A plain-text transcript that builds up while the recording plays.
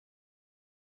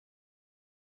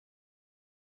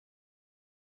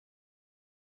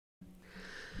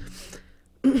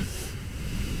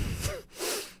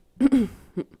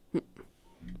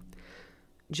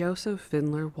Joseph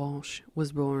Findler Walsh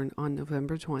was born on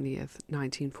November 20th,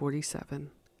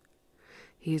 1947.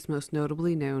 He is most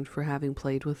notably known for having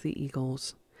played with the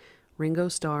Eagles, Ringo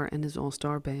Starr and his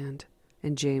all-star band,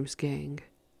 and James Gang.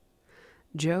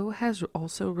 Joe has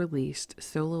also released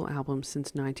solo albums since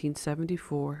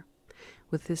 1974,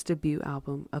 with his debut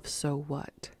album of So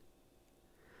What.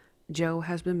 Joe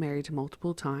has been married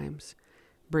multiple times,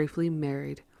 briefly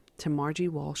married to Margie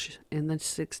Walsh in the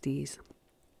 60s,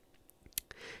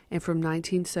 and from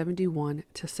 1971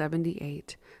 to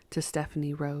 78 to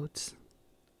Stephanie Rhodes.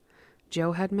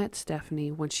 Joe had met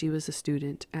Stephanie when she was a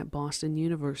student at Boston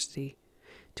University,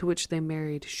 to which they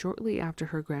married shortly after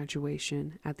her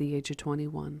graduation at the age of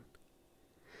 21.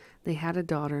 They had a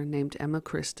daughter named Emma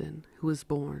Kristen, who was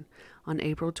born on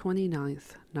April 29,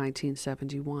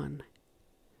 1971.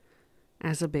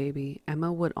 As a baby,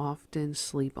 Emma would often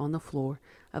sleep on the floor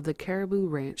of the Caribou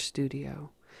Ranch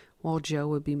studio, while Joe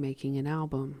would be making an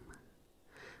album.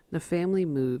 The family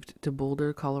moved to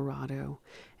Boulder, Colorado,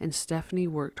 and Stephanie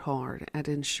worked hard at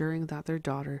ensuring that their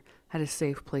daughter had a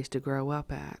safe place to grow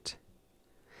up at.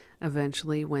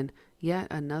 Eventually, when yet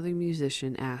another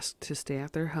musician asked to stay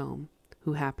at their home,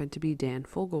 who happened to be Dan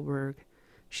Fogelberg,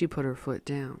 she put her foot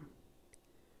down.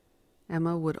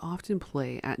 Emma would often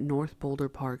play at North Boulder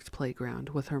Park's playground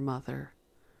with her mother.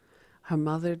 Her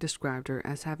mother described her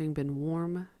as having been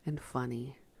warm and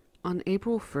funny. On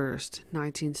April 1st,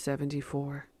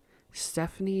 1974,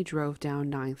 Stephanie drove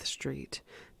down 9th Street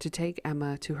to take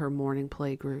Emma to her morning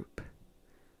play group.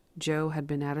 Joe had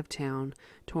been out of town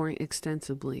touring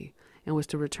extensively and was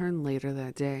to return later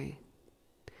that day.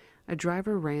 A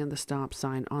driver ran the stop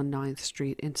sign on 9th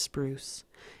Street in Spruce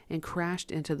and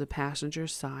crashed into the passenger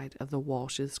side of the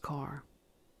Walsh's car.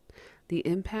 The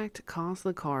impact caused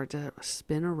the car to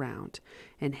spin around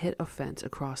and hit a fence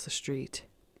across the street.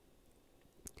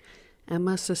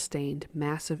 Emma sustained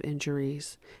massive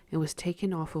injuries and was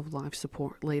taken off of life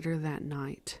support later that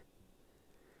night.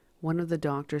 One of the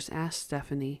doctors asked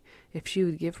Stephanie if she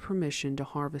would give permission to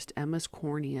harvest Emma's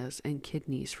corneas and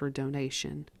kidneys for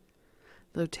donation.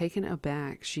 Though taken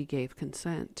aback, she gave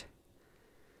consent.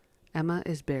 Emma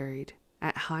is buried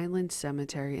at Highland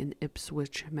Cemetery in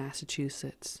Ipswich,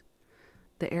 Massachusetts.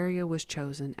 The area was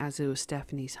chosen as it was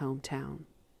Stephanie's hometown.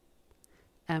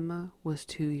 Emma was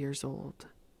 2 years old.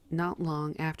 Not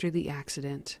long after the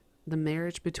accident, the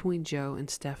marriage between Joe and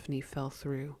Stephanie fell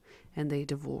through, and they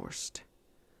divorced.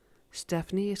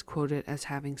 Stephanie is quoted as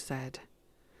having said,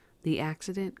 "The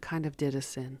accident kind of did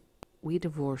us in. We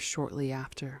divorced shortly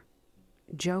after."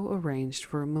 Joe arranged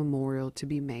for a memorial to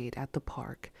be made at the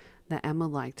park that Emma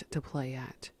liked to play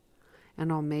at,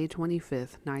 and on May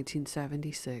 25,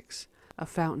 1976, a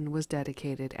fountain was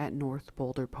dedicated at North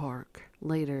Boulder Park.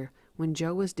 Later, when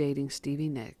Joe was dating Stevie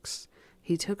Nicks,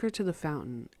 he took her to the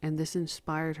fountain, and this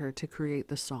inspired her to create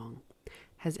the song,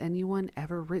 "Has Anyone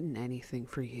Ever Written Anything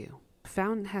for You?" The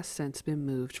fountain has since been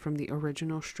moved from the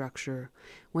original structure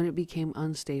when it became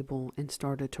unstable and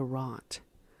started to rot.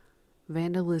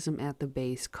 Vandalism at the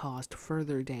base caused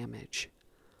further damage.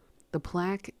 The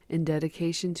plaque in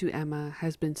dedication to Emma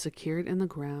has been secured in the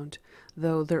ground,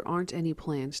 though there aren't any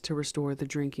plans to restore the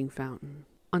drinking fountain.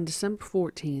 On December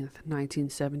 14th,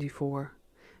 1974,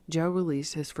 Joe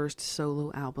released his first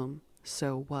solo album,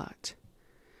 So What.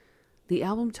 The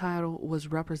album title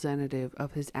was representative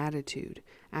of his attitude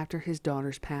after his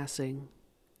daughter's passing.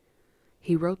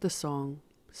 He wrote the song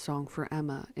for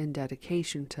Emma, in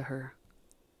dedication to her.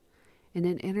 In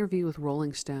an interview with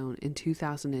Rolling Stone in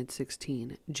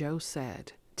 2016, Joe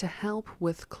said, "To help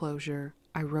with closure,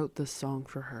 I wrote this song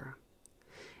for her.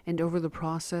 And over the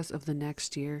process of the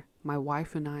next year, my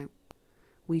wife and I,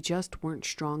 we just weren't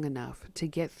strong enough to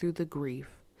get through the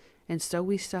grief, and so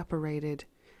we separated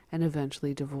and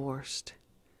eventually divorced.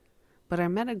 But I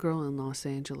met a girl in Los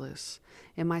Angeles,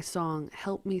 and my song,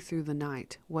 Help Me Through the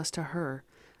Night, was to her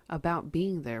about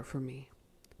being there for me,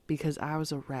 because I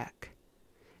was a wreck,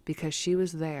 because she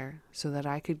was there so that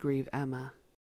I could grieve Emma."